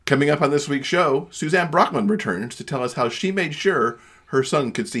Coming up on this week's show, Suzanne Brockman returns to tell us how she made sure her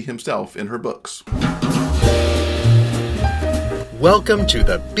son could see himself in her books. Welcome to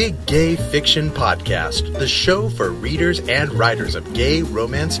the Big Gay Fiction Podcast, the show for readers and writers of gay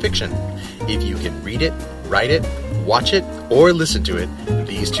romance fiction. If you can read it, write it, watch it, or listen to it,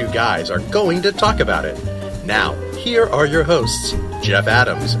 these two guys are going to talk about it. Now, here are your hosts, Jeff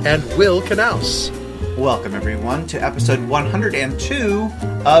Adams and Will Knaus. Welcome, everyone, to episode 102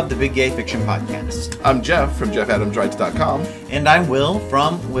 of the Big Gay Fiction Podcast. I'm Jeff from JeffAdamsWrites.com. And I'm Will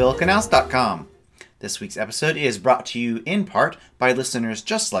from WillKnaus.com. This week's episode is brought to you in part by listeners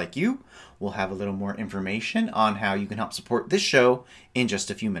just like you. We'll have a little more information on how you can help support this show in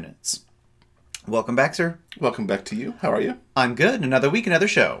just a few minutes. Welcome back, sir. Welcome back to you. How are you? I'm good. Another week, another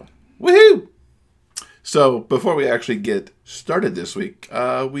show. Woohoo! So, before we actually get started this week,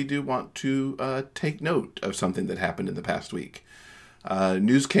 we do want to take note of something that happened in the past week.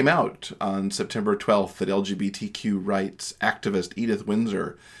 News came out on September 12th that LGBTQ rights activist Edith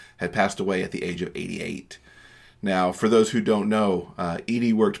Windsor had passed away at the age of 88. Now, for those who don't know,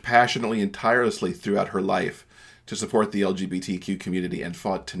 Edie worked passionately and tirelessly throughout her life to support the LGBTQ community and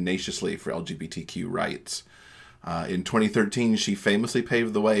fought tenaciously for LGBTQ rights. In 2013, she famously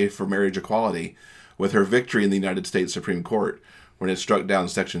paved the way for marriage equality with her victory in the United States Supreme Court when it struck down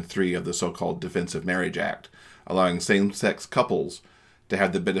Section 3 of the so-called Defense of Marriage Act, allowing same-sex couples to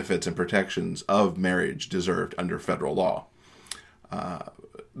have the benefits and protections of marriage deserved under federal law.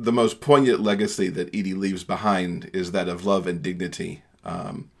 The most poignant legacy that Edie leaves behind is that of love and dignity.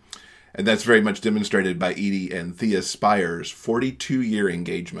 And that's very much demonstrated by Edie and Thea Spires' 42-year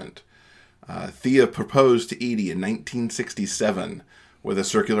engagement. Thea proposed to Edie in 1967 with a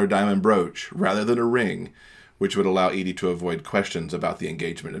circular diamond brooch rather than a ring, which would allow Edie to avoid questions about the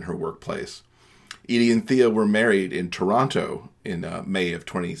engagement in her workplace. Edie and Thea were married in Toronto in May of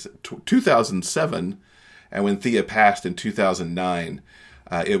 2007, and when Thea passed in 2009,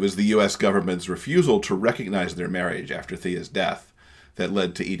 it was the U.S. government's refusal to recognize their marriage after Thea's death that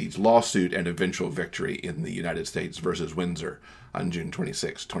led to Edie's lawsuit and eventual victory in the United States versus Windsor on June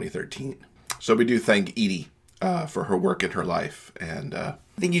 26, 2013. So we do thank Edie for her work in her life. And I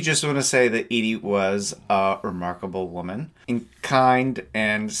think you just want to say that Edie was a remarkable woman, and kind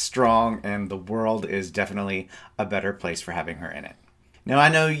and strong, and the world is definitely a better place for having her in it. Now, I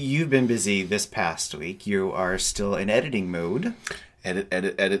know you've been busy this past week. You are still in editing mode. Edit.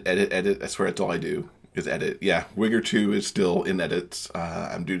 I swear that's all I do is edit. Yeah, Wigger 2 is still in edits.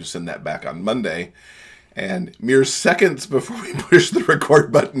 I'm due to send that back on Monday. And mere seconds before we push the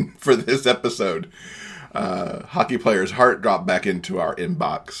record button for this episode, Hockey Player's Heart dropped back into our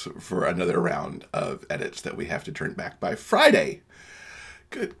inbox for another round of edits that we have to turn back by Friday.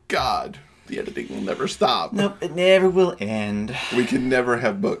 Good God. The editing will never stop. Nope, it never will end. We can never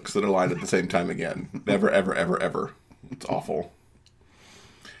have books that align at the same time again. Never, ever, ever, ever. It's awful.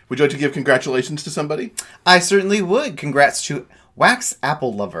 Would you like to give congratulations to somebody? I certainly would. Congrats to Wax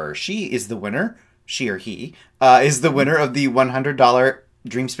Apple Lover. She is the winner. She or he is the winner of the $100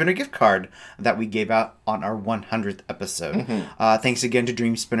 Dream Spinner gift card that we gave out on our 100th episode. Mm-hmm. Thanks again to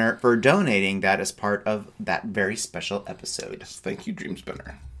Dream Spinner for donating that as part of that very special episode. Yes, thank you, Dream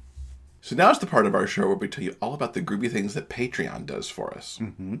Spinner. So now is the part of our show where we tell you all about the groovy things that Patreon does for us.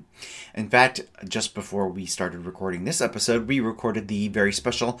 Mm-hmm. In fact, just before we started recording this episode, we recorded the very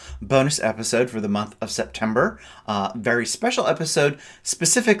special bonus episode for the month of September. Very special episode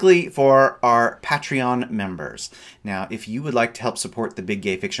specifically for our Patreon members. Now, if you would like to help support the Big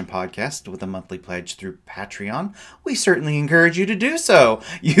Gay Fiction Podcast with a monthly pledge through Patreon, we certainly encourage you to do so.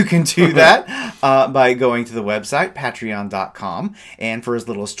 You can do that by going to the website, patreon.com, and for as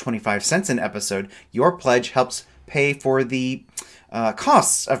little as 25 cents an episode, your pledge helps pay for the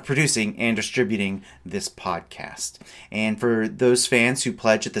costs of producing and distributing this podcast. And for those fans who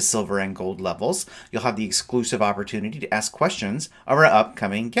pledge at the silver and gold levels, you'll have the exclusive opportunity to ask questions of our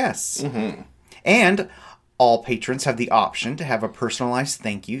upcoming guests. Mm-hmm. And all patrons have the option to have a personalized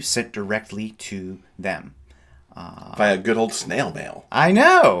thank you sent directly to them. Via good old snail mail. I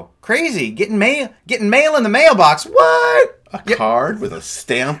know. Crazy. Getting mail in the mailbox. What? A card with a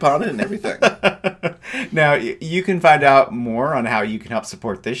stamp on it and everything. Now, you can find out more on how you can help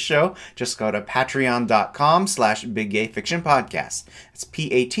support this show. Just go to patreon.com/Big Gay Fiction Podcast. It's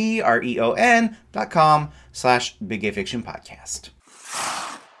patreon.com/Big Gay Fiction Podcast.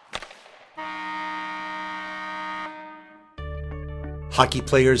 Hockey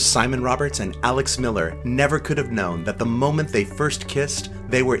players Simon Roberts and Alex Miller never could have known that the moment they first kissed,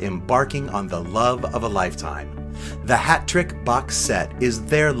 they were embarking on the love of a lifetime. The Hat Trick box set is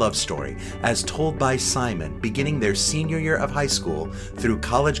their love story as told by Simon beginning their senior year of high school through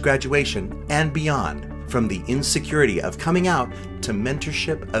college graduation and beyond. From the insecurity of coming out to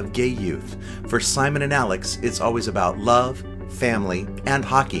mentorship of gay youth, for Simon and Alex, it's always about love, family, and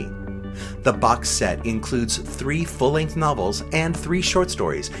hockey. The box set includes 3 full-length novels and 3 short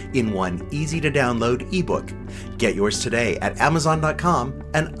stories in one easy-to-download ebook. Get yours today at Amazon.com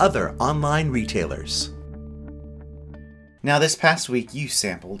and other online retailers. Now, this past week, you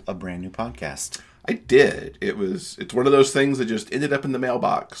sampled a brand new podcast. I did. It's one of those things that just ended up in the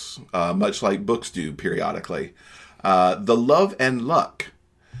mailbox, much like books do periodically. The Love and Luck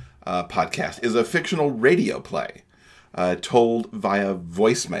podcast is a fictional radio play told via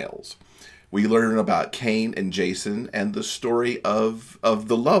voicemails. We learn about Kane and Jason and the story of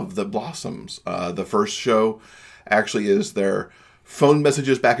the love that blossoms. The first show actually is their phone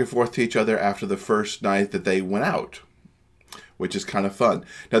messages back and forth to each other after the first night that they went out, which is kind of fun.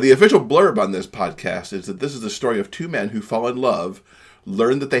 Now, the official blurb on this podcast is that this is the story of 2 men who fall in love,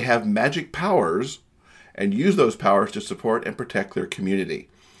 learn that they have magic powers, and use those powers to support and protect their community.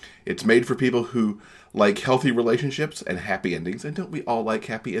 It's made for people who like healthy relationships and happy endings. And don't we all like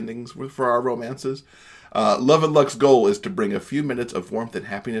happy endings for our romances? Love and Luck's goal is to bring a few minutes of warmth and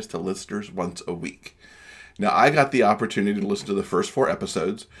happiness to listeners once a week. Now, I got the opportunity to listen to the first 4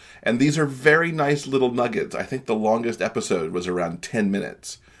 episodes, and these are very nice little nuggets. I think the longest episode was around 10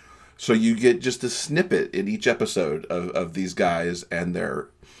 minutes. So you get just a snippet in each episode of these guys and their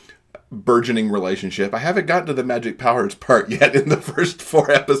burgeoning relationship. I haven't gotten to the magic powers part yet in the first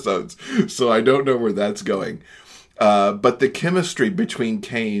 4 episodes, so I don't know where that's going. But the chemistry between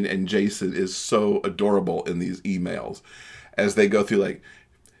Kane and Jason is so adorable in these emails as they go through, like,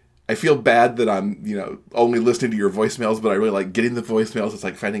 I feel bad that I'm, only listening to your voicemails, but I really like getting the voicemails. It's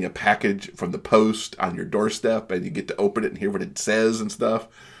like finding a package from the post on your doorstep, and you get to open it and hear what it says and stuff.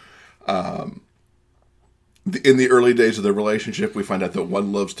 In the early days of the relationship, we find out that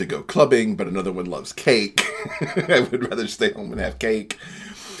one loves to go clubbing, but another one loves cake. I would rather stay home and have cake.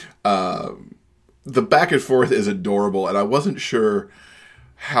 The back and forth is adorable, and I wasn't sure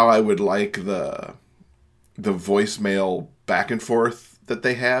how I would like the voicemail back and forth that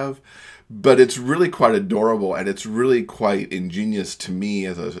they have, but it's really quite adorable, and it's really quite ingenious to me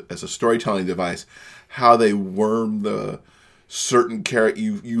as a storytelling device, how they worm the certain character.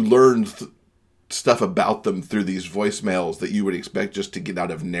 You learn stuff about them through these voicemails that you would expect just to get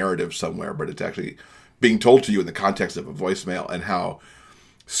out of narrative somewhere, but it's actually being told to you in the context of a voicemail, and how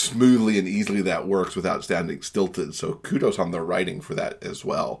smoothly and easily that works without sounding stilted. So kudos on the writing for that as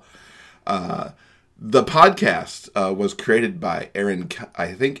well. The podcast was created by Aaron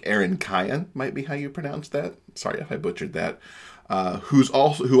Kyan, might be how you pronounce that. Sorry if I butchered that. Who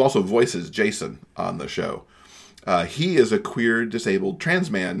also voices Jason on the show. He is a queer, disabled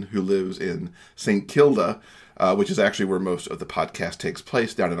trans man who lives in St. Kilda, which is actually where most of the podcast takes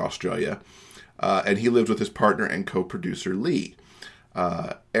place down in Australia. And he lives with his partner and co-producer Lee.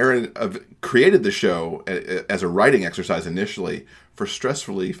 Aaron created the show as a writing exercise initially for stress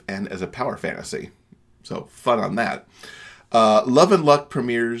relief and as a power fantasy. So fun on that. Love and Luck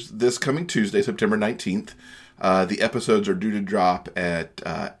premieres this coming Tuesday, September 19th. The episodes are due to drop at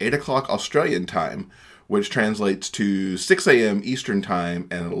 8 o'clock Australian time, which translates to 6 a.m. Eastern time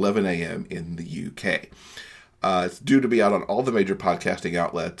and 11 a.m. in the UK. It's due to be out on all the major podcasting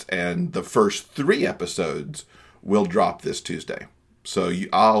outlets, and the first 3 episodes will drop this Tuesday. So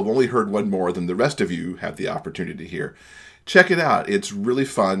I've only heard one more than the rest of you have the opportunity to hear. Check it out. It's really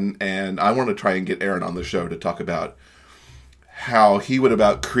fun, and I want to try and get Aaron on the show to talk about how he went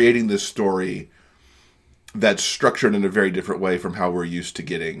about creating this story that's structured in a very different way from how we're used to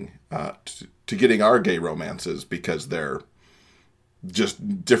getting our gay romances, because they're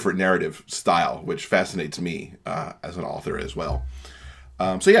just different narrative style, which fascinates me as an author as well.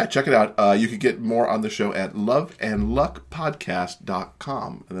 So yeah, check it out. You can get more on the show at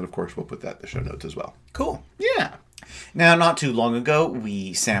loveandluckpodcast.com. And then, of course, we'll put that in the show notes as well. Cool. Yeah. Now, not too long ago,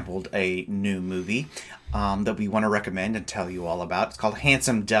 we sampled a new movie that we want to recommend and tell you all about. It's called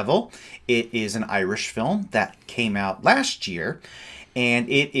Handsome Devil. It is an Irish film that came out last year, and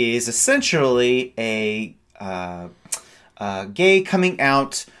it is essentially a gay coming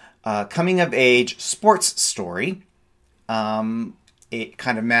of age sports story. It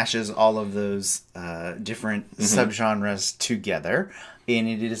kind of mashes all of those different subgenres together. And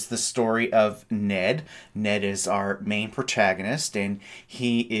it is the story of Ned. Ned is our main protagonist, and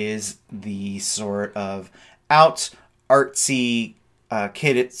he is the sort of artsy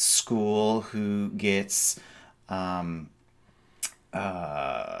kid at school who gets bullied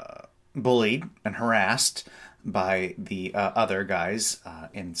and harassed by the other guys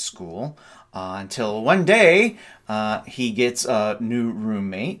in school until one day he gets a new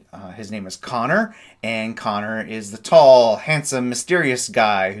roommate. His name is Connor, and Connor is the tall, handsome, mysterious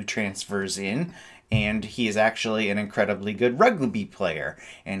guy who transfers in. And he is actually an incredibly good rugby player.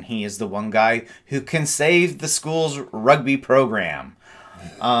 And he is the one guy who can save the school's rugby program.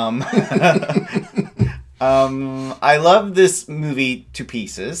 I love this movie to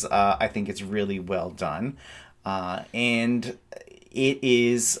pieces. I think it's really well done. And it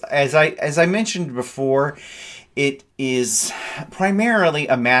is, as I mentioned before, it is primarily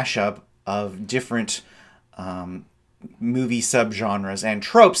a mashup of different movie subgenres and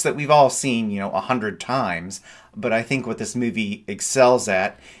tropes that we've all seen, 100 times. But I think what this movie excels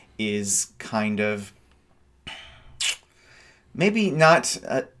at is kind of maybe not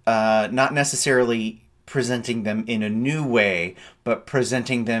necessarily presenting them in a new way, but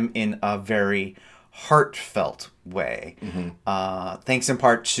presenting them in a very heartfelt way. Thanks in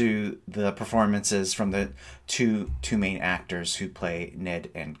part to the performances from the two main actors who play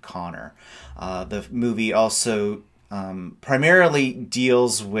Ned and Connor. The movie also primarily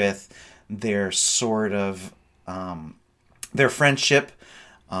deals with their sort of their friendship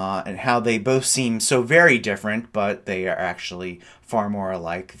and how they both seem so very different, but they are actually far more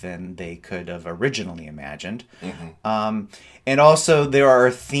alike than they could have originally imagined. And also there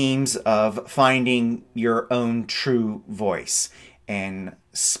are themes of finding your own true voice and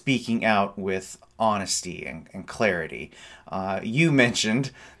speaking out with honesty and clarity. You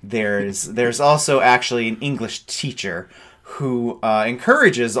mentioned there's also actually an English teacher who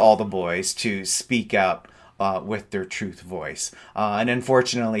encourages all the boys to speak out with their truth voice. And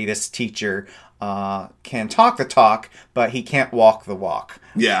unfortunately, this teacher can talk the talk, but he can't walk the walk.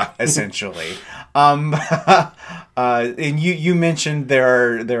 Yeah. Essentially. And you mentioned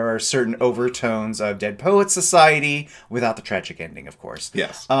there are certain overtones of Dead Poets Society without the tragic ending, of course.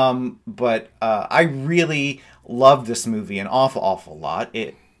 Yes. But I really love this movie an awful lot.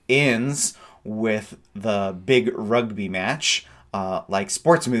 It ends with the big rugby match, like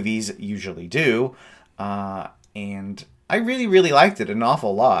sports movies usually do. And I really liked it an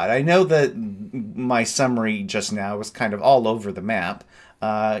awful lot. I know that my summary just now was kind of all over the map.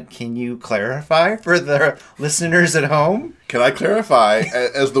 Can you clarify for the listeners at home? Can I clarify,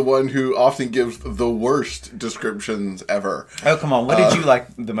 as the one who often gives the worst descriptions ever? Oh, come on. What did you like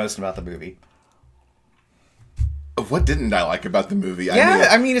the most about the movie? What didn't I like about the movie?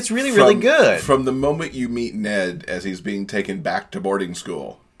 I mean, it's really good. From the moment you meet Ned as he's being taken back to boarding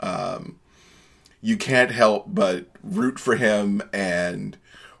school, you can't help but root for him and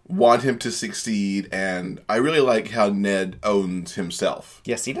want him to succeed. And I really like how Ned owns himself.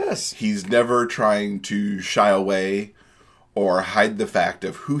 Yes, he does. He's never trying to shy away or hide the fact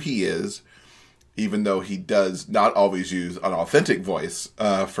of who he is, even though he does not always use an authentic voice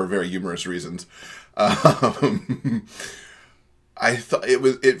for very humorous reasons. I thought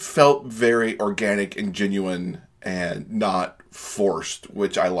it felt very organic and genuine and not forced,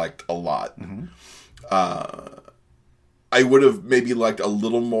 which I liked a lot. I would have maybe liked a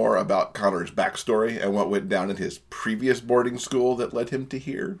little more about Connor's backstory and what went down in his previous boarding school that led him to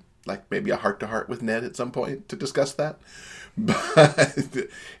here. Like maybe a heart-to-heart with Ned at some point to discuss that. But it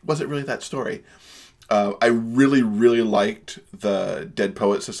wasn't really that story. I really liked the Dead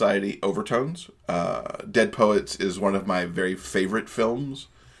Poets Society overtones. Dead Poets is one of my very favorite films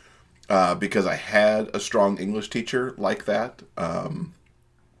because I had a strong English teacher like that. And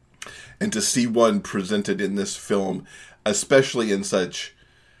to see one presented in this film, especially in such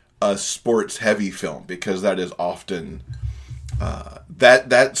a sports-heavy film, because that is often...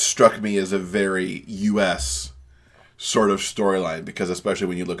 that struck me as a very U.S. sort of storyline, because especially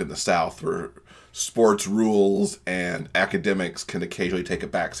when you look in the South, where sports rules and academics can occasionally take a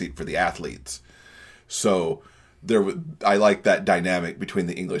backseat for the athletes. So I like that dynamic between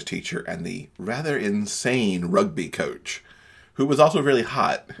the English teacher and the rather insane rugby coach, who was also really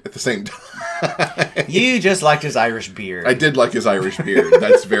hot at the same time. You just liked his Irish beard. I did like his Irish beard.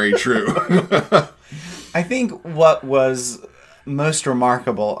 That's very true. I think what was most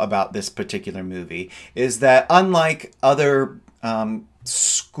remarkable about this particular movie is that unlike other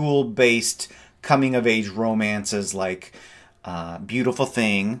school-based coming-of-age romances like Beautiful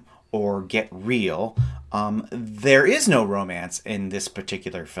Thing or Get Real, there is no romance in this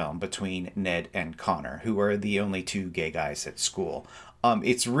particular film between Ned and Connor, who are the only two gay guys at school.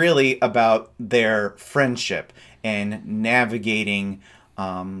 It's really about their friendship and navigating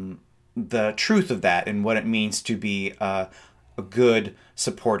the truth of that and what it means to be a good,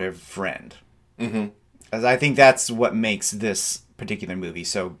 supportive friend. As I think that's what makes this particular movie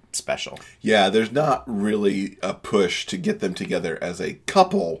so special. Yeah, there's not really a push to get them together as a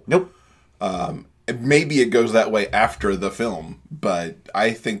couple. Nope. Maybe it goes that way after the film, but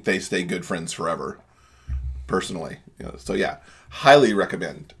I think they stay good friends forever, personally. So yeah, highly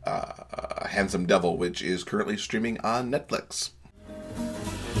recommend Handsome Devil, which is currently streaming on Netflix.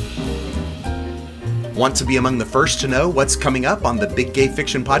 Want to be among the first to know what's coming up on the Big Gay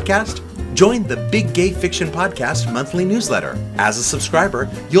Fiction Podcast? Join the Big Gay Fiction Podcast monthly newsletter. As a subscriber,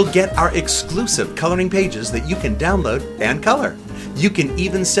 you'll get our exclusive coloring pages that you can download and color. You can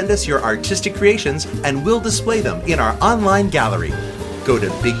even send us your artistic creations and we'll display them in our online gallery. Go to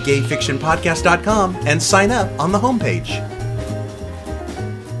biggayfictionpodcast.com and sign up on the homepage.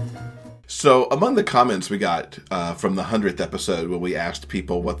 So among the comments we got from the 100th episode when we asked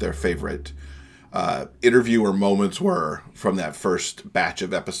people what their favorite interview or moments were from that first batch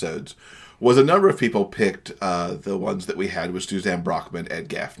of episodes, was a number of people picked the ones that we had with Suzanne Brockmann, Ed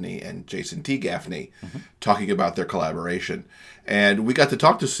Gaffney, and Jason T. Gaffney talking about their collaboration. And we got to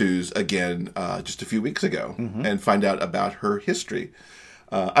talk to Suze again just a few weeks ago and find out about her history.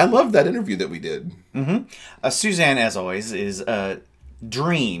 I loved that interview that we did. Suzanne, as always, is a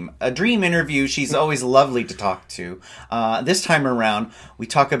dream interview. She's always lovely to talk to. This time around, we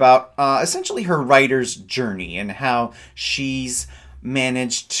talk about essentially her writer's journey and how she's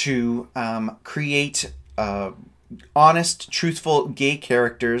managed to create honest, truthful gay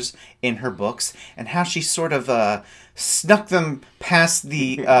characters in her books, and how she sort of snuck them past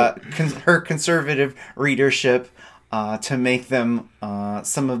the her conservative readership to make them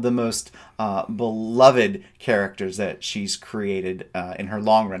some of the most beloved characters that she's created in her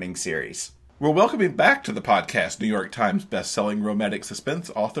long-running series. We're welcoming back to the podcast New York Times best-selling romantic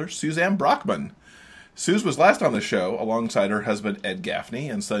suspense author Suzanne Brockmann. Suze was last on the show alongside her husband Ed Gaffney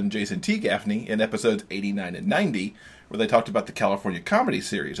and son Jason T. Gaffney in episodes 89 and 90, where they talked about the California comedy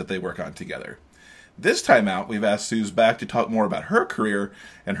series that they work on together. This time out, we've asked Suze back to talk more about her career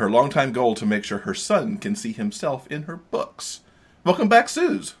and her longtime goal to make sure her son can see himself in her books. Welcome back,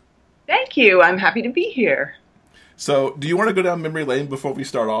 Suze. Thank you. I'm happy to be here. So, do you want to go down memory lane before we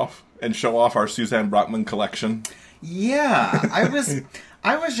start off and show off our Suzanne Brockmann collection? Yeah,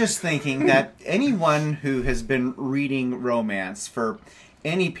 I was just thinking that anyone who has been reading romance for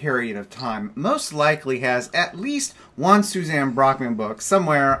any period of time most likely has at least one Suzanne Brockmann book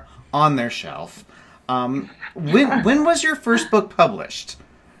somewhere on their shelf. When was your first book published?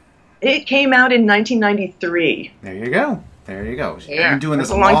 It came out in 1993. There you go. Yeah, you've been doing this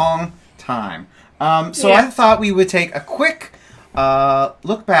a long long time. So I thought we would take a quick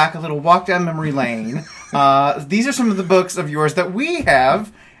look back, a little walk down memory lane. These are some of the books of yours that we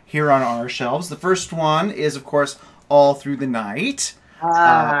have here on our shelves. The first one is, of course, All Through the Night.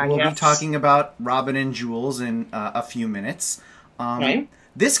 We'll be talking about Robin and Jules in a few minutes. Okay.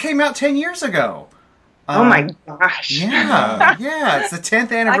 This came out 10 years ago. Oh my gosh. Yeah, it's the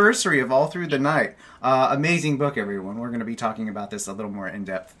 10th anniversary of All Through the Night. Amazing book, everyone. We're going to be talking about this a little more in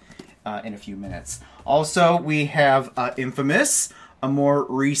depth in a few minutes. Also, we have Infamous, a more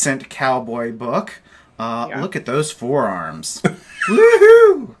recent cowboy book. Look at those forearms.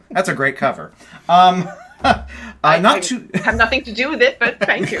 Woohoo! That's a great cover. I have nothing to do with it, but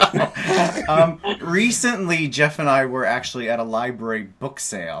thank you. Recently, Jeff and I were actually at a library book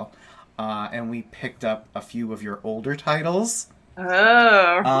sale, and we picked up a few of your older titles.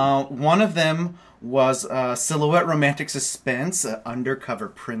 Oh. One of them was Silhouette Romantic Suspense, Undercover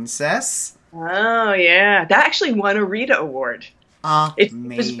Princess. Oh, yeah. That actually won a Rita Award. It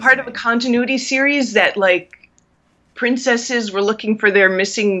was part of a continuity series that, like, princesses were looking for their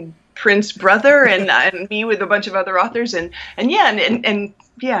missing prince brother, and me with a bunch of other authors, and yeah.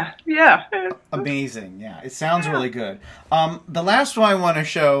 Amazing, yeah. It sounds really good. The last one I want to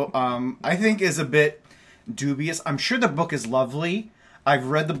show, I think is a bit dubious. I'm sure the book is lovely. I've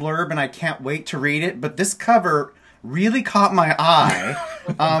read the blurb and I can't wait to read it, but this cover really caught my eye.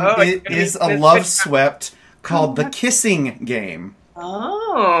 It is a love swept called The Kissing Game.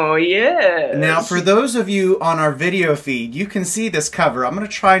 Oh, yeah. Now, for those of you on our video feed, you can see this cover. I'm going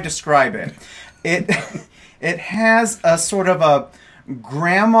to try and describe it. It has a sort of a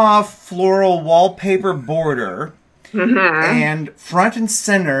grandma floral wallpaper border, and front and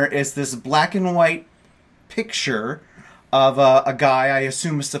center is this black and white picture of a guy I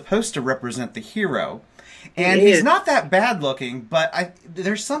assume is supposed to represent the hero. And he's not that bad looking, but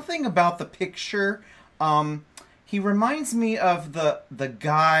there's something about the picture. He reminds me of the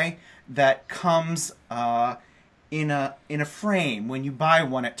guy that comes in a frame when you buy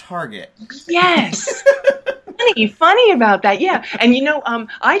one at Target. Yes. funny about that, yeah. And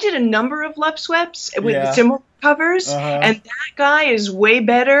I did a number of love sweeps with similar covers, and that guy is way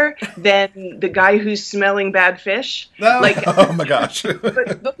better than the guy who's smelling bad fish. No. Like, oh my gosh!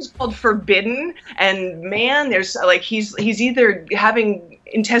 the book is called Forbidden, and man, there's like he's either having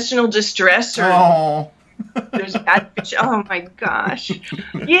intestinal distress or there's bad fish. Oh my gosh!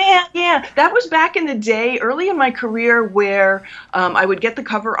 Yeah. That was back in the day, early in my career, where I would get the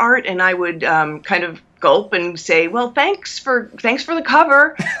cover art and I would kind of gulp and say, "Well, thanks for the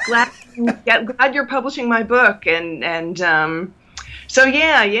cover. Glad you're publishing my book." And so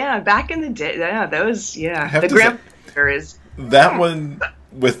yeah, back in the day, the grandmother is that one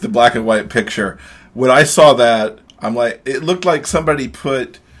with the black and white picture. When I saw that, I'm like, it looked like somebody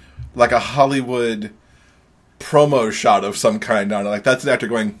put like a Hollywood promo shot of some kind on it. Like that's an actor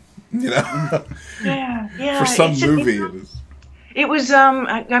going, yeah, for some movie. It was,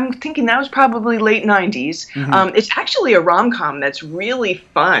 I'm thinking that was probably late 90s. It's actually a rom-com that's really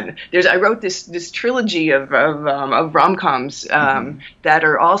fun. I wrote this trilogy of rom-coms that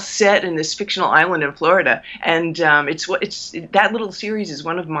are all set in this fictional island in Florida. And it's that little series is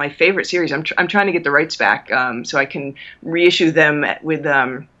one of my favorite series. I'm trying to get the rights back so I can reissue them with...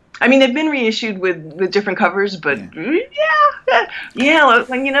 I mean, they've been reissued with different covers, but when,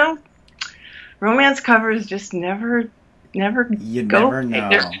 romance covers just never you go. Never know.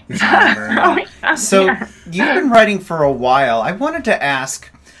 So you've been writing for a while. I wanted to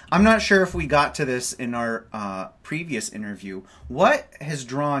ask, I'm not sure if we got to this in our previous interview, what has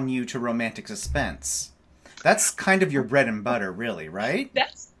drawn you to romantic suspense? That's kind of your bread and butter, really, right?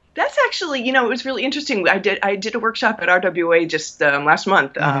 That's actually, it was really interesting. I did a workshop at RWA just last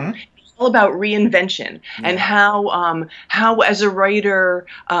month. All about reinvention and how as a writer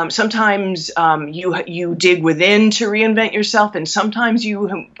sometimes you dig within to reinvent yourself, and sometimes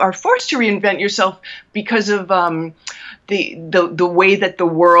you are forced to reinvent yourself because of the way that the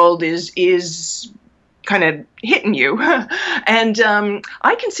world is kind of hitting you. And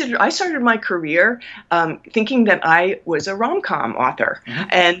I started my career thinking that I was a rom-com author.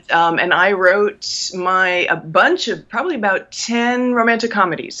 And I wrote probably about 10 romantic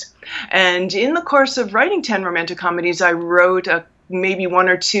comedies. And in the course of writing 10 romantic comedies, I wrote maybe one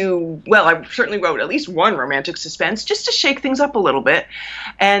or two, well, I certainly wrote at least one romantic suspense just to shake things up a little bit.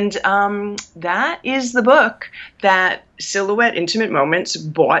 And that is the book that Silhouette Intimate Moments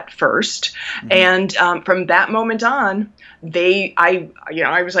bought first. And from that moment on, I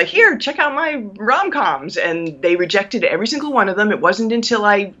was like, here, check out my rom-coms. And they rejected every single one of them. It wasn't until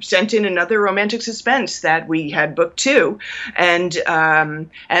I sent in another romantic suspense that we had book 2. And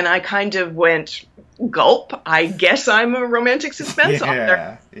I kind of went, gulp, I guess I'm a romantic suspense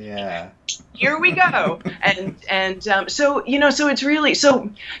author. Yeah. Here we go. And so it's really, so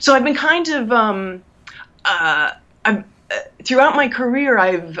I've been kind of, throughout my career,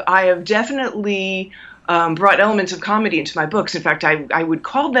 I have definitely brought elements of comedy into my books. In fact, I would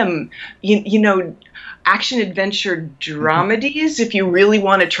call them, action adventure dramedies. If you really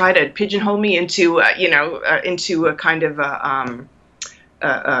want to try to pigeonhole me into a kind of a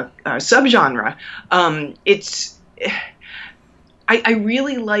subgenre, I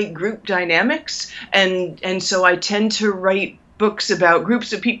really like group dynamics, and so I tend to write books about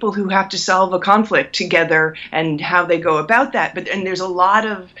groups of people who have to solve a conflict together and how they go about that. And there's a lot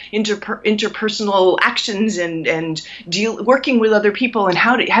of interpersonal actions and working with other people. And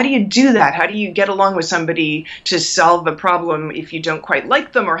how do you do that? How do you get along with somebody to solve a problem if you don't quite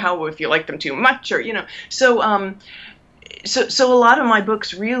like them, or if you like them too much, or So a lot of my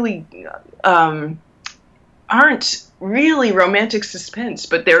books really aren't really romantic suspense,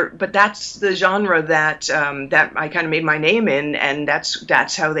 but that's the genre that I kind of made my name in, and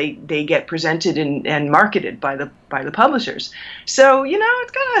that's how they get presented and marketed by the publishers. So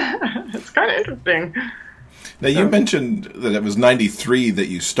it's kind of interesting. Now you mentioned that it was 93 that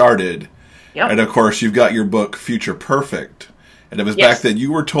you started, and of course you've got your book Future Perfect. And it was back then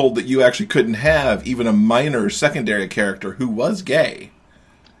you were told that you actually couldn't have even a minor secondary character who was gay.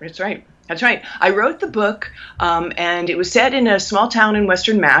 That's right. I wrote the book, and it was set in a small town in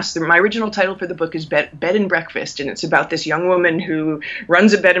Western Mass. My original title for the book is Bed and Breakfast, and it's about this young woman who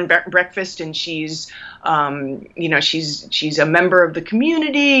runs a bed and breakfast, and she's a member of the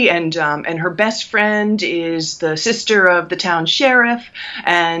community, and her best friend is the sister of the town sheriff,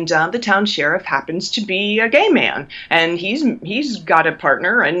 and the town sheriff happens to be a gay man, and he's got a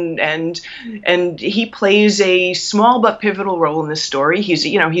partner, and he plays a small but pivotal role in this story. He's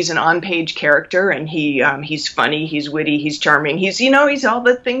an on-page character, and he's funny, he's witty, he's charming, he's all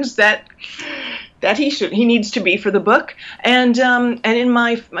the things that he needs to be for the book. And in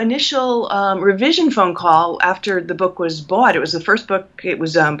my initial revision phone call after the book was bought, it was the first book. It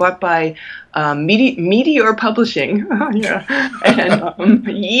was bought by Meteor Publishing. Yeah,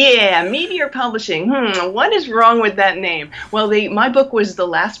 and Meteor Publishing. What is wrong with that name? Well, my book was the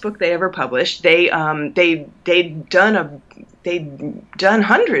last book they ever published. They'd done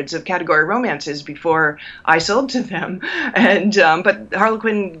hundreds of category romances before I sold to them, and but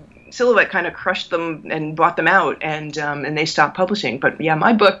Harlequin Silhouette kind of crushed them and bought them out, and they stopped publishing. But yeah,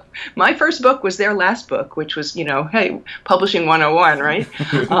 my first book was their last book, which was, hey, publishing 101, right?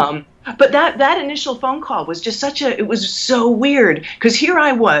 But that initial phone call was just it was so weird, because here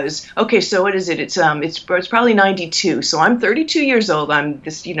I was, okay, so what is it? It's probably 92. So I'm 32 years old. I'm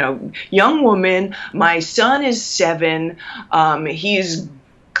this, young woman. My son is 7. He's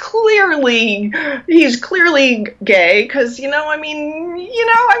clearly gay, because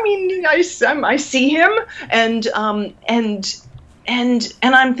I see him, and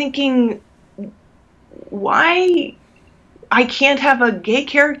I'm thinking, why I can't have a gay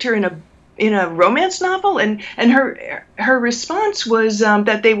character in a romance novel, and her response was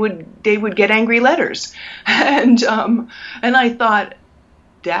that they would get angry letters, and I thought,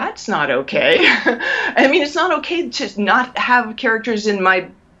 that's not okay. I mean, it's not okay to not have characters to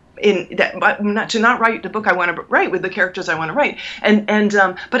not write the book I want to write with the characters I want to write.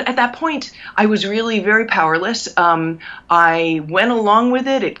 But at that point, I was really very powerless. I went along with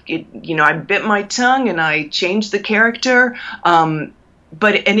it. I bit my tongue and I changed the character.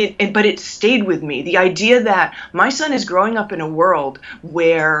 But it stayed with me. The idea that my son is growing up in a world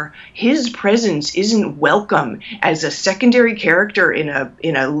where his presence isn't welcome as a secondary character in a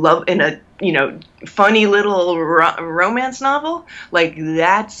funny little romance novel, like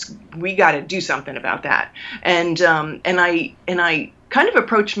we got to do something about that. And I kind of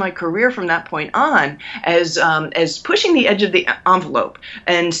approached my career from that point on as pushing the edge of the envelope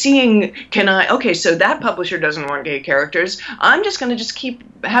and seeing, so that publisher doesn't want gay characters. I'm just going to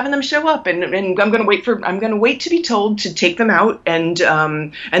keep having them show up, and I'm going to wait to be told to take them out, and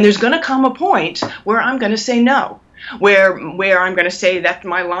there's going to come a point where I'm going to say no. Where I'm going to say that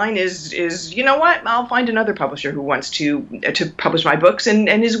my line is I'll find another publisher who wants to publish my books and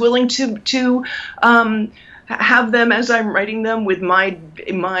is willing to have them as I'm writing them with my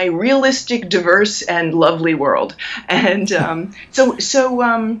realistic, diverse, and lovely world. And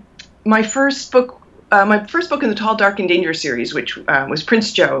so my first book in the Tall, Dark, and Dangerous series, which was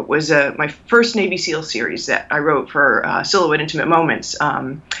Prince Joe, was my first Navy SEAL series that I wrote for Silhouette Intimate Moments.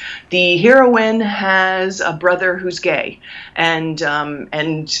 The heroine has a brother who's gay, and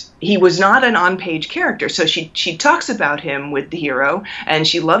he was not an on-page character. So she talks about him with the hero, and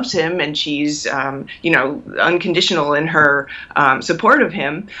she loves him, and she's unconditional in her support of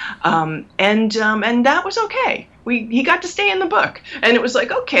him, and that was okay. He got to stay in the book, and it was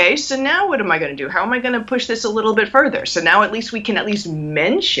like, okay, so now what am I going to do? How am I going to push this a little bit further? So now at least we can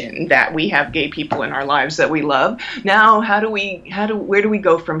mention that we have gay people in our lives that we love. Now, where do we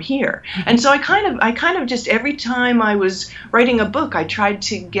go from here? And so I kind of just, every time I was writing a book, I tried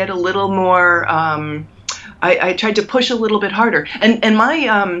to get a little more, I tried to push a little bit harder, and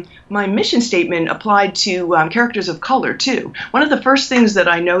my mission statement applied to characters of color too. One of the first things that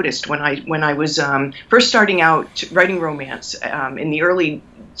I noticed when I was first starting out writing romance in the early,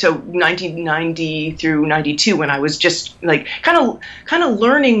 so 1990 through 92, when I was just like kind of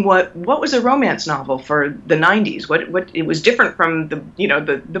learning what was a romance novel for the 90s, what it was different from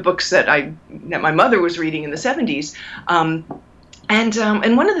the books that my mother was reading in the 70s,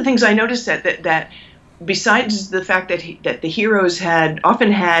 and one of the things I noticed that besides the fact that the heroes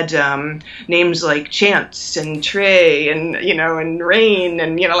often had names like Chance and Trey and and Rain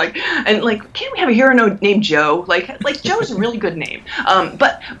and can't we have a hero named Joe? Like Joe's a really good name.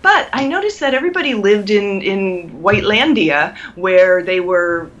 But I noticed that everybody lived in Whitelandia, where they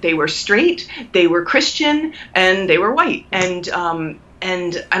were straight, they were Christian, and they were white. And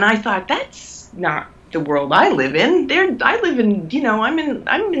I thought, that's not the world I live in. I live in,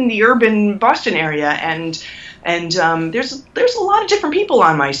 I'm in the urban Boston area, and there's a lot of different people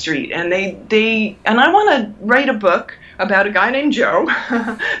on my street, and I want to write a book about a guy named Joe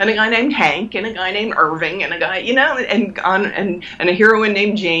and a guy named Hank and a guy named Irving and a guy, and a heroine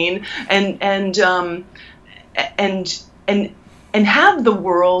named Jane, and have the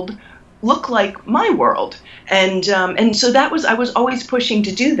world look like my world, and so I was always pushing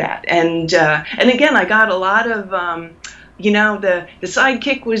to do that, and again I got a lot of the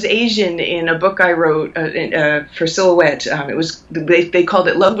sidekick was Asian in a book I wrote for Silhouette. It was they called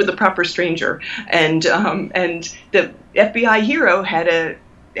it Love with a Proper Stranger, and the FBI hero had a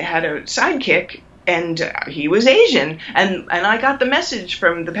sidekick he was Asian, and I got the message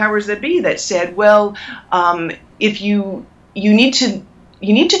from the powers that be that said, well, if you need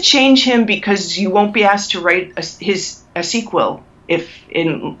to change him because you won't be asked to write a sequel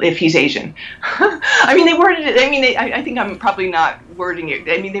if he's Asian. I mean, they worded it. I mean, I think I'm probably not wording it.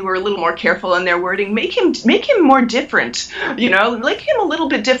 I mean, they were a little more careful in their wording. Make him more different. Make him a little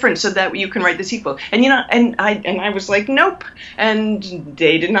bit different so that you can write the sequel. And and I was like, nope. And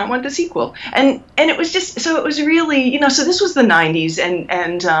they did not want the sequel. And it was just so it was really So this was the '90s,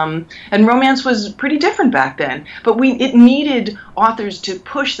 and romance was pretty different back then. But it needed authors to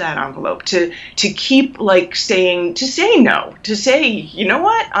push that envelope, to keep saying no, to say, you know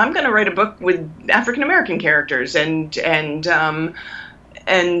what, I'm going to write a book with African American characters and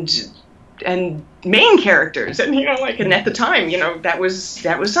main characters, and and at the time, that was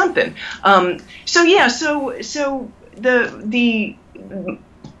something. I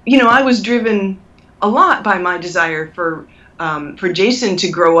was driven a lot by my desire for Jason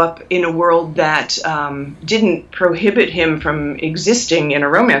to grow up in a world that didn't prohibit him from existing in a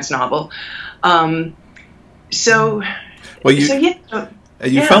romance novel. You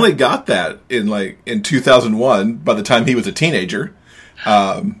finally got that in 2001 by the time he was a teenager.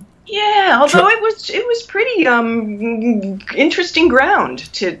 Although it was pretty interesting ground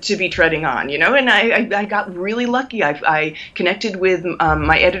to be treading on, and I got really lucky. I connected with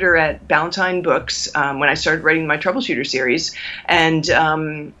my editor at Ballantine Books when I started writing my Troubleshooter series, and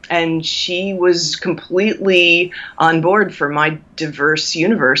she was completely on board for my diverse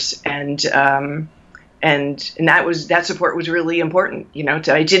universe, and that support was really important.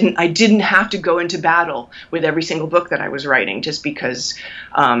 I didn't have to go into battle with every single book that I was writing just because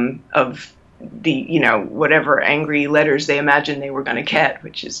of the whatever angry letters they imagined they were going to get,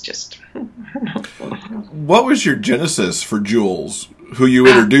 which is just. What was your genesis for Jules, who you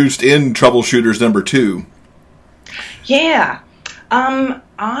introduced in Troubleshooters #2? Yeah,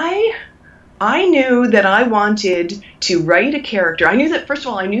 I knew that I wanted to write a character. I knew that, first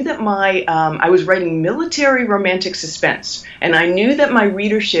of all, I was writing military romantic suspense, and I knew that my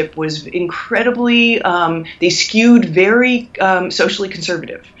readership was incredibly, they skewed very socially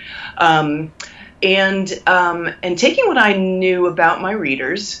conservative. And taking what I knew about my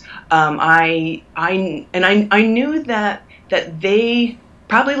readers, I knew that they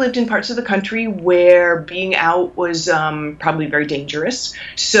probably lived in parts of the country where being out was probably very dangerous.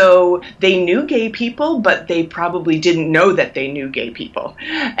 So they knew gay people, but they probably didn't know that they knew gay people.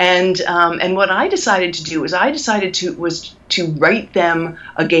 And what I decided to do was to write them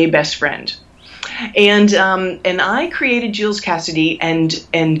a gay best friend. And I created Jules Cassidy and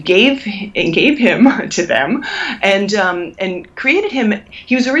gave him to them, and created him.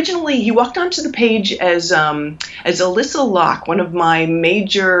 He walked onto the page as Alyssa Locke, one of my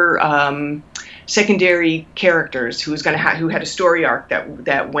major secondary characters who had a story arc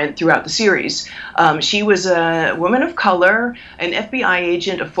that went throughout the series. She was a woman of color, an FBI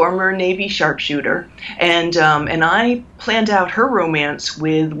agent, a former Navy sharpshooter, and I planned out her romance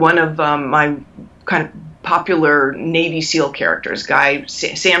with one of my kind of popular Navy SEAL characters,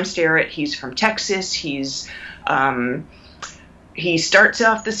 Sam Starrett. He's from Texas. He starts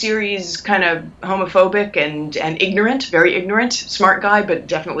off the series kind of homophobic and ignorant, very ignorant, smart guy, but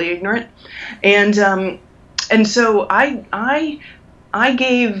definitely ignorant. And so I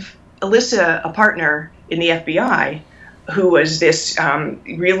gave Alyssa a partner in the FBI who was this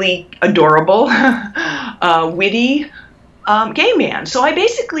really adorable, witty, gay man. So I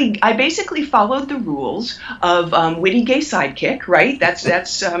basically followed the rules of witty gay sidekick, right? That's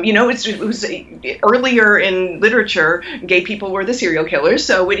it was earlier in literature, gay people were the serial killers,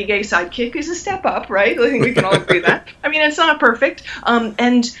 so witty gay sidekick is a step up, right? I think we can all agree that. I mean, it's not perfect,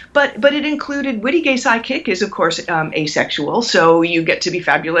 but it included witty gay sidekick is of course asexual, so you get to be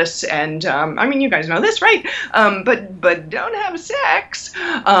fabulous, and I mean, you guys know this, right? But don't have sex,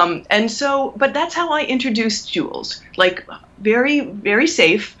 but that's how I introduced Jules, very, very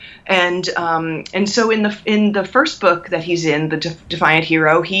safe, and so in the first book that he's in, The Defiant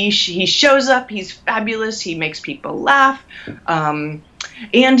Hero, he shows up, he's fabulous, he makes people laugh, and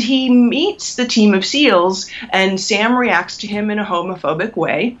he meets the team of SEALs, and Sam reacts to him in a homophobic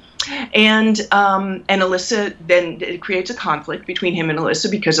way. And Alyssa, then it creates a conflict between him and Alyssa,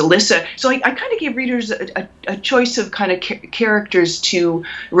 because Alyssa, so I kind of gave readers a choice of kind of characters to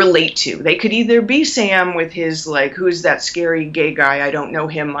relate to. They could either be Sam with his, who's that scary gay guy, I don't know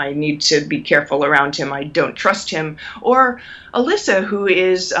him, I need to be careful around him, I don't trust him, or Alyssa, who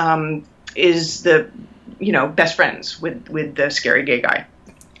is the, best friends with the scary gay guy.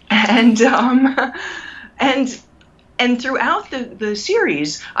 and throughout the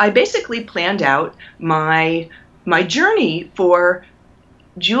series, I basically planned out my journey for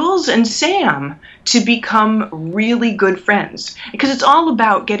Jules and Sam to become really good friends, because it's all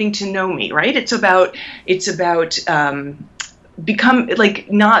about getting to know me, right? It's about become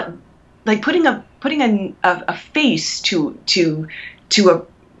like not like putting a face to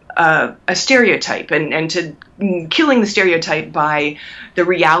a stereotype and to killing the stereotype by the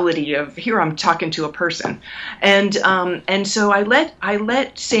reality of, here I'm talking to a person, and so I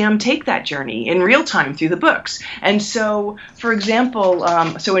let Sam take that journey in real time through the books. And so, for example,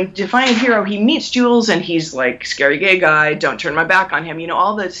 so in Defiant Hero, he meets Jules and he's like, scary gay guy, don't turn my back on him,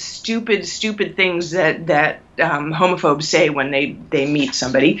 all the stupid things that homophobes say when they meet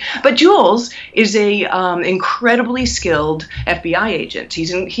somebody. But Jules is a incredibly skilled FBI agent.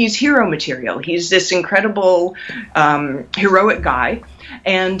 He's hero material. He's this incredible heroic guy,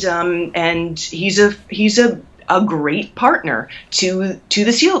 and he's a great partner to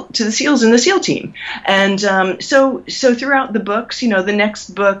the SEALs and the SEAL team. And so throughout the books, the next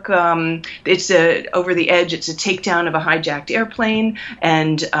book, it's Over the Edge. It's a takedown of a hijacked airplane,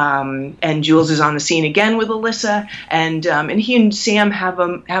 and Jules is on the scene again with Alyssa, and he and Sam have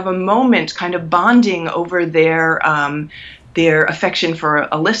a moment, kind of bonding over their affection for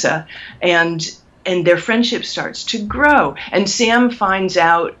Alyssa, and their friendship starts to grow. And Sam finds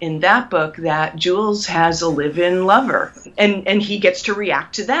out in that book that Jules has a live-in lover, and he gets to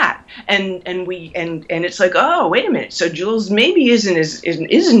react to that. And it's like, oh, wait a minute. So Jules maybe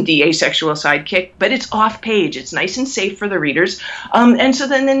isn't the asexual sidekick, but it's off page. It's nice and safe for the readers. And so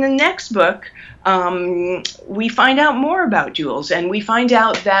then in the next book, we find out more about Jules, and we find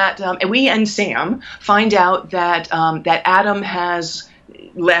out that we and Sam find out that Adam has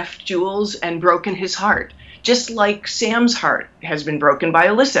left Jules and broken his heart, just like Sam's heart has been broken by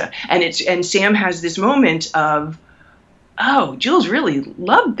Alyssa. And Sam has this moment of, oh, Jules really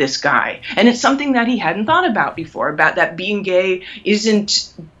loved this guy, and it's something that he hadn't thought about before, about that being gay is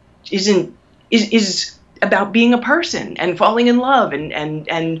about being a person and falling in love,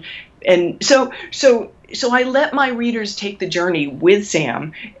 and so I let my readers take the journey with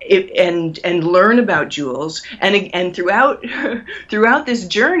Sam and learn about Jules, and throughout this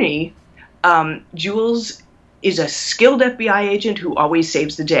journey, Jules is a skilled FBI agent who always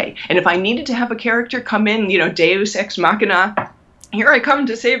saves the day. And if I needed to have a character come in, Deus Ex Machina, here I come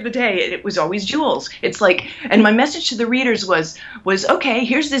to save the day, it was always Jules. It's like, and my message to the readers was okay,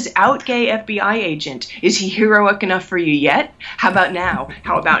 here's this out gay FBI agent. Is he heroic enough for you yet? How about now?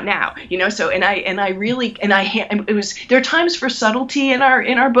 So, there are times for subtlety in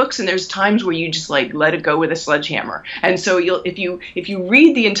our books, and there's times where you just like let it go with a sledgehammer. And so if you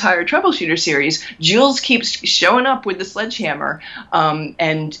read the entire Troubleshooter series, Jules keeps showing up with the sledgehammer,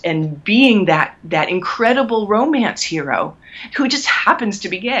 and being that incredible romance hero who just happens to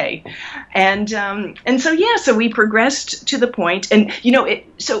be gay. And so we progressed to the point, and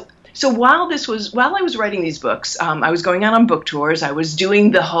so while I was writing these books, I was going out on book tours. I was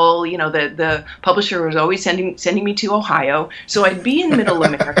doing the whole, the publisher was always sending me to Ohio. So I'd be in Middle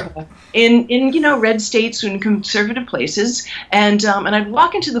America, in red states and conservative places, and I'd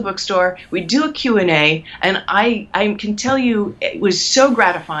walk into the bookstore. We'd do a Q&A, and I can tell you it was so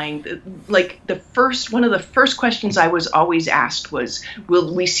gratifying. Like one of the first questions I was always asked was,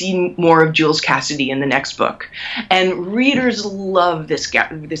 will we see more of Jules Cassidy in the next book? And readers love this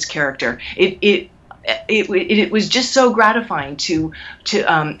character. It was just so gratifying to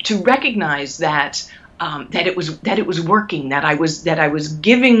recognize that it was working, that I was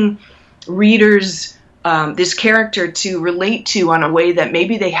giving readers this character to relate to on a way that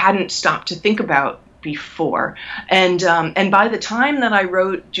maybe they hadn't stopped to think about before. And by the time that I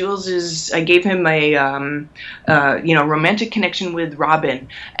wrote Jules's, I gave him a romantic connection with Robin,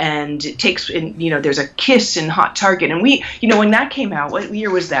 and it takes, there's a kiss in Hot Target, and we, when that came out, what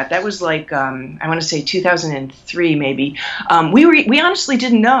year was that? That was like I want to say 2003 maybe. We honestly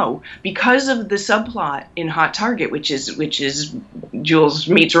didn't know, because of the subplot in Hot Target, which is Jules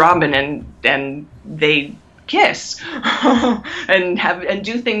meets Robin and they kiss and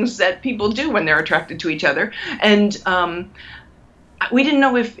do things that people do when they're attracted to each other, and we didn't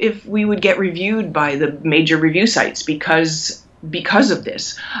know if we would get reviewed by the major review sites because of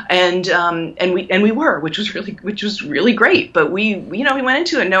this, and we were, which was really great. But we went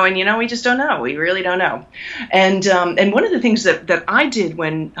into it knowing, we just don't know. We really don't know. And one of the things that I did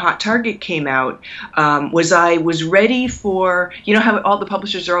when Hot Target came out was I was ready for, how all the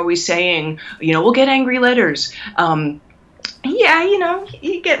publishers are always saying, we'll get angry letters. Yeah,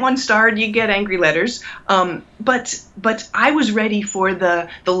 you get one starred, you get angry letters. But I was ready for the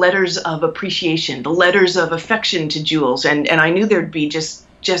letters of appreciation, the letters of affection to Jules, and I knew there'd be just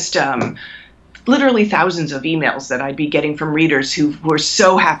literally thousands of emails that I'd be getting from readers who were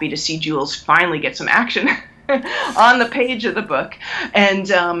so happy to see Jules finally get some action on the page of the book.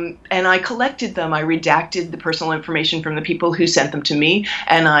 And I collected them. I redacted the personal information from the people who sent them to me,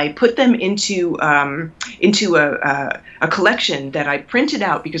 and I put them into a collection that I printed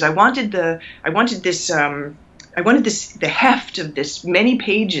out because I wanted the heft of this many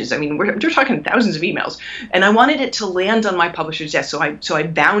pages. I mean, we're talking thousands of emails, and I wanted it to land on my publisher's desk. So I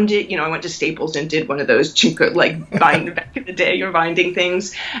bound it. I went to Staples and did one of those bind back in the day, you're binding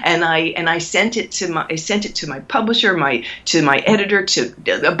things, and I sent it to my publisher, to my editor, to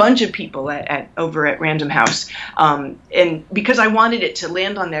a bunch of people over at Random House, and because I wanted it to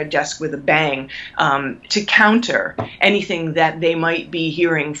land on their desk with a bang, to counter anything that they might be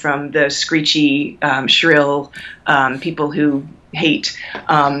hearing from the screechy, shrill people who hate,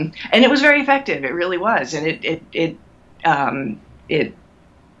 and it was very effective. It really was, and it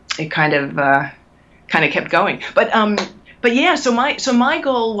kind of kept going. But yeah. So my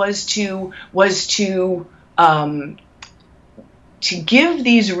goal was to give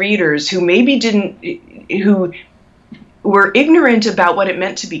these readers who were ignorant about what it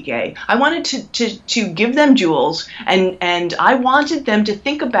meant to be gay. I wanted to give them Jules, and I wanted them to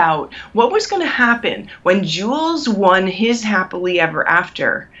think about what was going to happen when Jules won his happily ever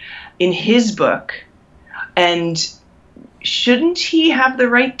after in his book, and shouldn't he have the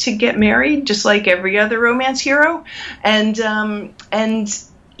right to get married just like every other romance hero? And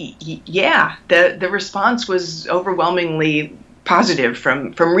yeah, the response was overwhelmingly positive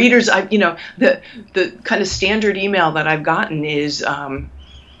from readers. The kind of standard email that I've gotten is,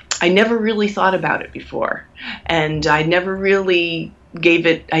 I never really thought about it before, and I never really gave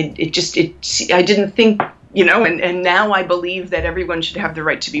it. I didn't think, and now I believe that everyone should have the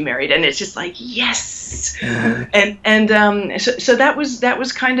right to be married, and it's just like, yes. And so that was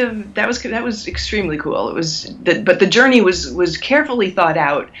extremely cool. It was, but the journey was carefully thought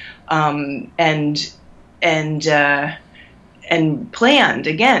out, and planned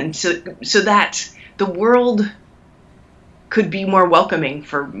again, so that the world could be more welcoming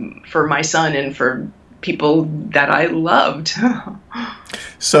for my son and for people that I loved.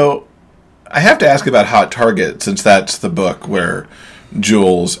 So I have to ask about Hot Target, since that's the book where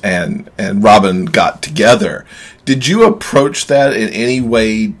Jules and Robin got together. Did you approach that in any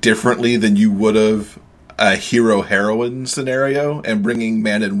way differently than you would have a hero-heroine scenario and bringing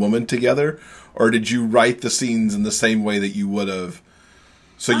man and woman together? Or did you write the scenes in the same way that you would have,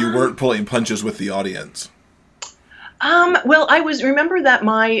 so you weren't pulling punches with the audience? Well, remember that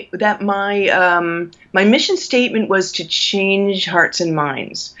my mission statement was to change hearts and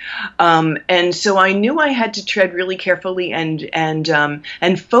minds, and so I knew I had to tread really carefully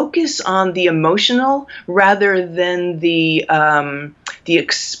and focus on the emotional rather than the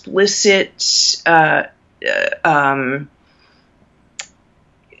explicit.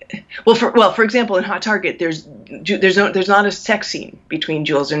 For example, in Hot Target, there's not a sex scene between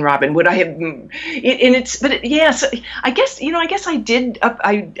Jules and Robin. Would I have? Yes, I guess I did.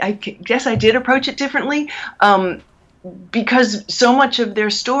 I guess I did approach it differently, because so much of their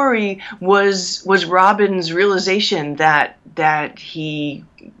story was Robin's realization that he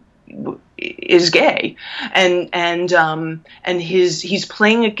is gay, and he's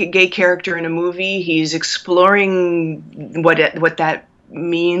playing a gay character in a movie. He's exploring what that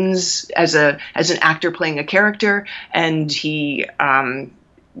means as an actor playing a character, and he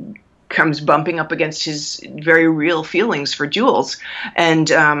comes bumping up against his very real feelings for Jules, and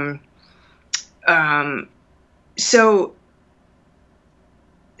so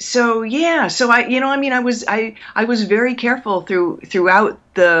I was very careful throughout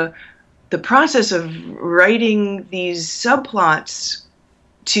the process of writing these subplots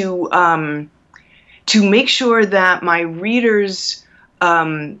to make sure that my readers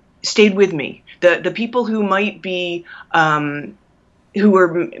stayed with me. The people who might be, who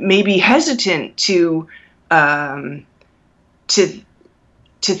were maybe hesitant to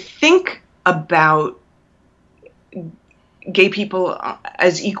think about gay people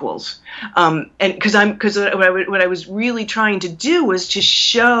as equals, and because what I was really trying to do was to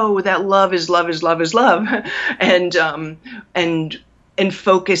show that love is love is love is love, and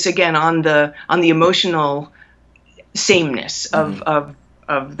focus again on the emotional sameness of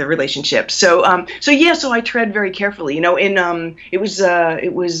the relationship. So I tread very carefully. It was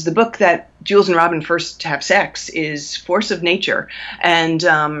the book that Jules and Robin first have sex is Force of Nature, and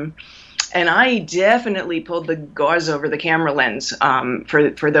I definitely pulled the gauze over the camera lens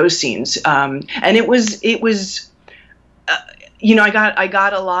for those scenes. And it was I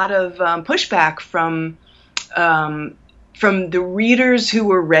got a lot of pushback from the readers who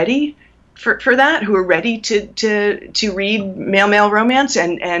were ready for that, who were ready to read male romance,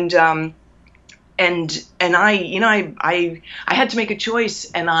 and I had to make a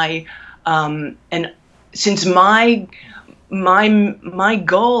choice, and since my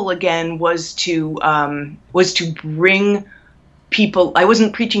goal again was to bring people. I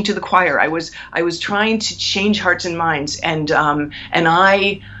wasn't preaching to the choir. I was trying to change hearts and minds, and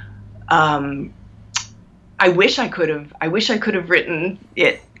I wish I could have written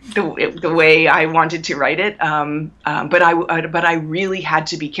it the way I wanted to write it. But I really had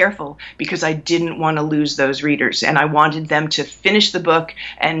to be careful because I didn't want to lose those readers, and I wanted them to finish the book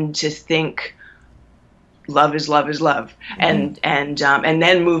and to think, love is love is love, and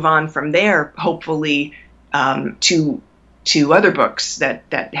then move on from there, hopefully, to other books that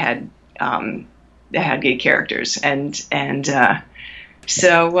had gay characters,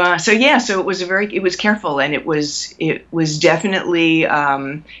 so it was careful, and it was definitely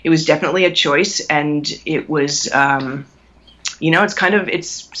a choice, and it was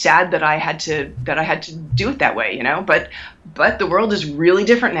it's sad that I had to do it that way, but the world is really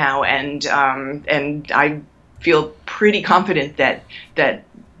different now, and I feel pretty confident that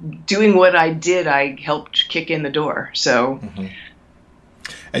doing what I did, I helped kick in the door. So,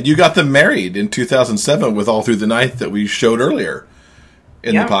 and you got them married in 2007 with All Through the Night that we showed earlier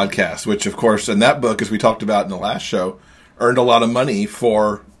in the podcast, which, of course, in that book, as we talked about in the last show, earned a lot of money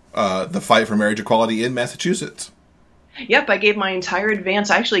for the fight for marriage equality in Massachusetts. Yep, I gave my entire advance.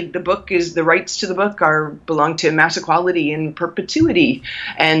 Actually, the rights to the book belong to Mass Equality in perpetuity,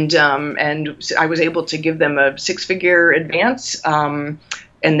 and I was able to give them a 6-figure advance,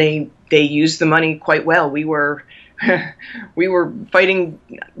 and they used the money quite well. We were fighting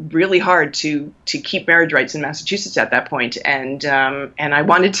really hard to keep marriage rights in Massachusetts at that point, and I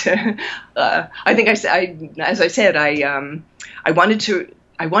wanted to. I think I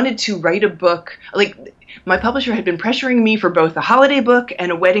wanted to write a book. Like, my publisher had been pressuring me for both a holiday book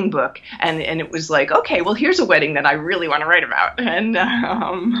and a wedding book, and it was like, okay, well, here's a wedding that I really want to write about, and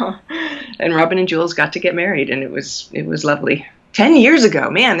Robin and Jules got to get married, and it was lovely. 10 years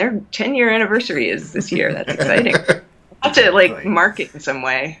ago, man, their 10-year anniversary is this year. That's exciting. I have to mark it in some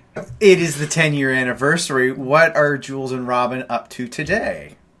way. It is the 10-year anniversary. What are Jules and Robin up to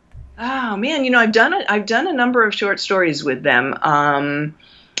today? Oh man, I've done a number of short stories with them.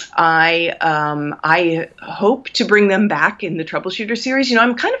 I hope to bring them back in the Troubleshooter series.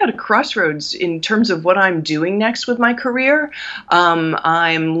 I'm kind of at a crossroads in terms of what I'm doing next with my career.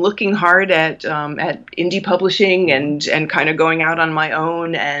 I'm looking hard at indie publishing and kind of going out on my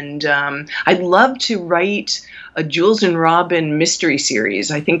own. And I'd love to write a Jules and Robin mystery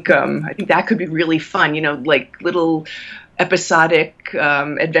series. I think that could be really fun. Like little episodic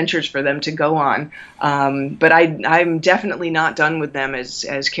adventures for them to go on, but I'm definitely not done with them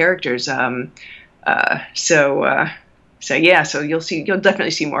as characters. So you'll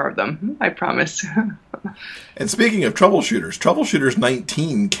definitely see more of them. I promise. And speaking of Troubleshooters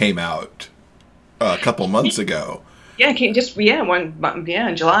 19 came out a couple months ago. Yeah, it came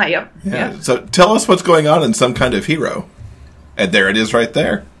in July. Yep. Yeah. So tell us what's going on in Some Kind of Hero, and there it is right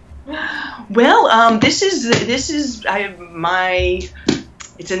there. Well, this is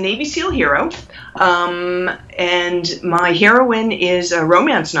it's a Navy SEAL hero, and my heroine is a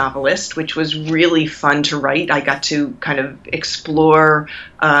romance novelist, which was really fun to write. I got to kind of explore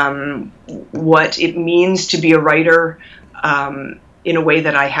what it means to be a writer in a way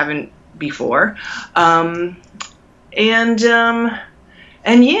that I haven't before, And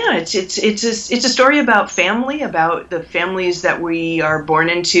yeah, it's a story about family, about the families that we are born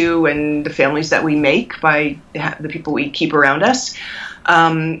into and the families that we make by the people we keep around us,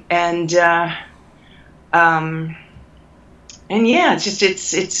 and yeah,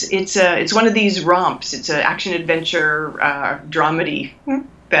 it's one of these romps. It's an action adventure dramedy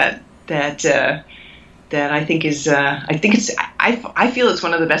that I think is I feel it's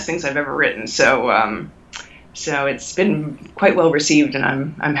one of the best things I've ever written. So it's been quite well received, and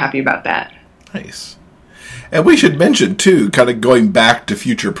I'm happy about that. Nice. And we should mention, too, kind of going back to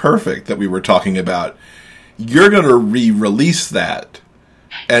Future Perfect that we were talking about, you're going to re-release that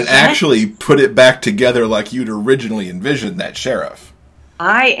and actually put it back together like you'd originally envisioned that sheriff.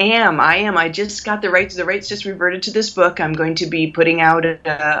 I am. I just got the rights. The rights just reverted to this book. I'm going to be putting out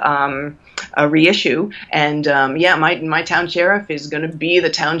a reissue, and my town sheriff is going to be the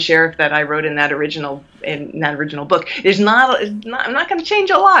town sheriff that I wrote in that original book. I'm not going to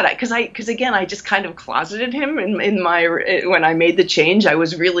change a lot because again, I just kind of closeted him in my when I made the change. I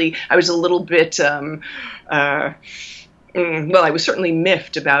was a little bit. Well, I was certainly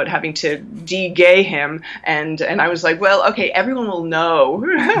miffed about having to de-gay him, and I was like, well, okay, everyone will know. But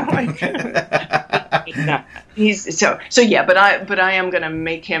I am going to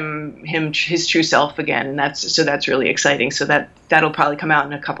make him his true self again, and that's really exciting. So that'll probably come out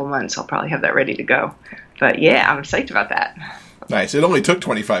in a couple months. I'll probably have that ready to go. But yeah, I'm psyched about that. Nice. It only took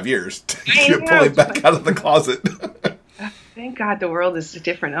 25 years to get pulling back out of the closet. Thank God the world is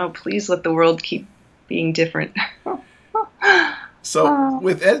different. Oh, please let the world keep being different. So,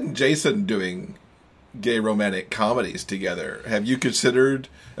 with Ed and Jason doing gay romantic comedies together, have you considered,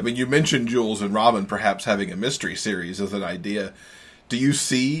 I mean, you mentioned Jules and Robin perhaps having a mystery series as an idea. Do you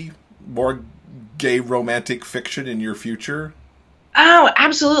see more gay romantic fiction in your future? Oh,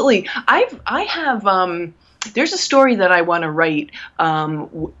 absolutely. I have there's a story that I want to write.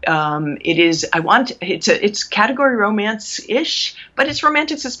 It's category romance-ish, but it's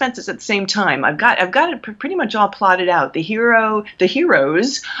romantic suspense at the same time. I've got it pretty much all plotted out. The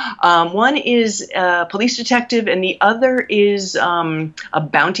heroes, one is a police detective and the other is a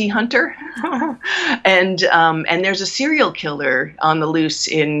bounty hunter, and there's a serial killer on the loose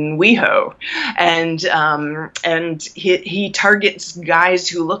in WeHo, and he targets guys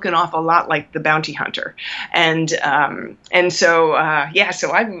who look an awful lot like the bounty hunter. So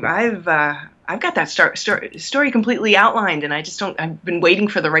I've got that story completely outlined, and I've been waiting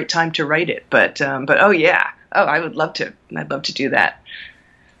for the right time to write it. But I would love to. I'd love to do that.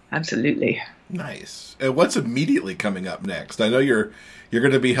 Absolutely. Nice. And what's immediately coming up next? I know you're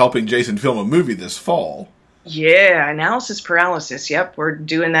going to be helping Jason film a movie this fall. Yeah, Analysis Paralysis. Yep, we're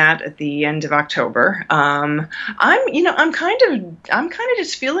doing that at the end of October. I'm kind of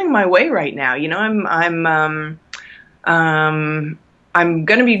just feeling my way right now. I'm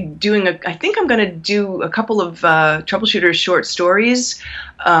going to be doing I think I'm going to do a couple of Troubleshooter short stories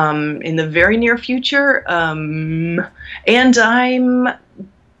in the very near future, and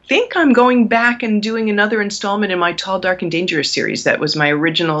think I'm going back and doing another installment in my Tall, Dark, and Dangerous series. That was my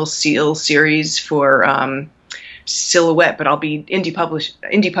original Seal series for Silhouette, but I'll be indie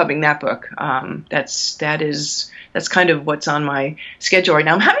pubbing that book. That's kind of what's on my schedule right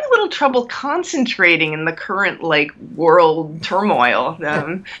now. I'm having a little trouble concentrating in the current world turmoil.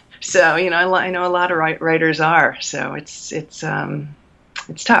 So I know a lot of writers are. So it's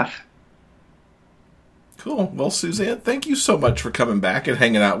tough. Cool. Well, Suzanne, thank you so much for coming back and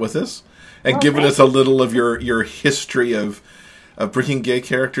hanging out with us and giving us a little of your history of bringing gay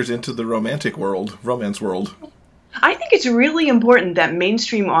characters into the romance world. I think it's really important that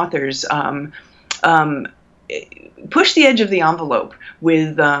mainstream authors push the edge of the envelope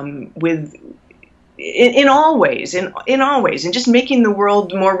with in all ways, and just making the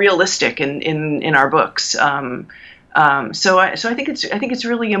world more realistic in our books. So I think it's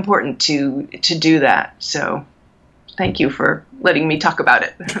really important to do that. So thank you for letting me talk about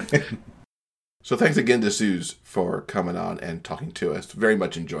it. So thanks again to Suze for coming on and talking to us. Very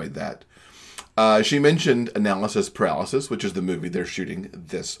much enjoyed that. She mentioned Analysis Paralysis, which is the movie they're shooting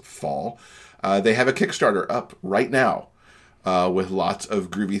this fall. They have a Kickstarter up right now with lots of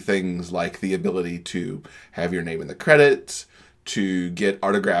groovy things like the ability to have your name in the credits, to get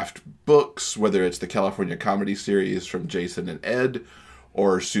autographed books, whether it's the California Comedy series from Jason and Ed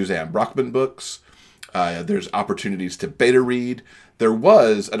or Suzanne Brockman books. There's opportunities to beta read. There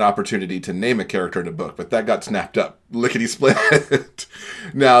was an opportunity to name a character in a book, but that got snapped up. Lickety-split.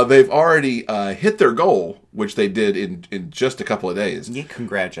 Now, they've already hit their goal, which they did in just a couple of days. Yeah,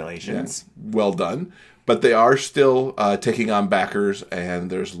 congratulations. Yeah, well done. But they are still taking on backers,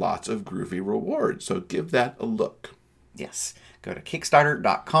 and there's lots of groovy rewards. So give that a look. Yes. Go to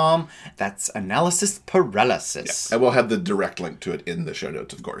Kickstarter.com. That's Analysis Paralysis. Yeah. And we'll have the direct link to it in the show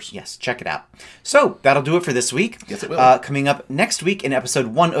notes, of course. Yes, check it out. So, that'll do it for this week. Yes, it will. Coming up next week in episode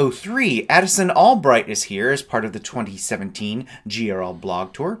 103, Addison Albright is here as part of the 2017 GRL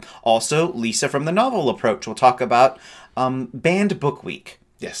blog tour. Also, Lisa from the Novel Approach will talk about Banned Book Week.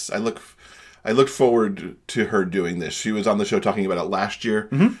 Yes, I look forward to her doing this. She was on the show talking about it last year.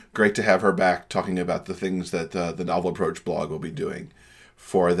 Mm-hmm. Great to have her back talking about the things that the Novel Approach blog will be doing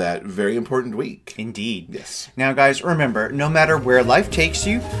for that very important week. Indeed. Yes. Now, guys, remember, no matter where life takes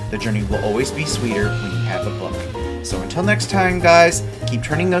you, the journey will always be sweeter when you have a book. So until next time, guys, keep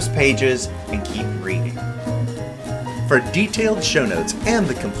turning those pages and keep reading. For detailed show notes and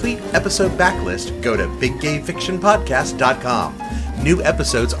the complete episode backlist, go to biggayfictionpodcast.com. New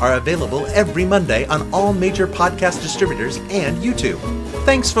episodes are available every Monday on all major podcast distributors and YouTube.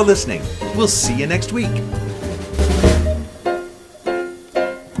 Thanks for listening. We'll see you next week.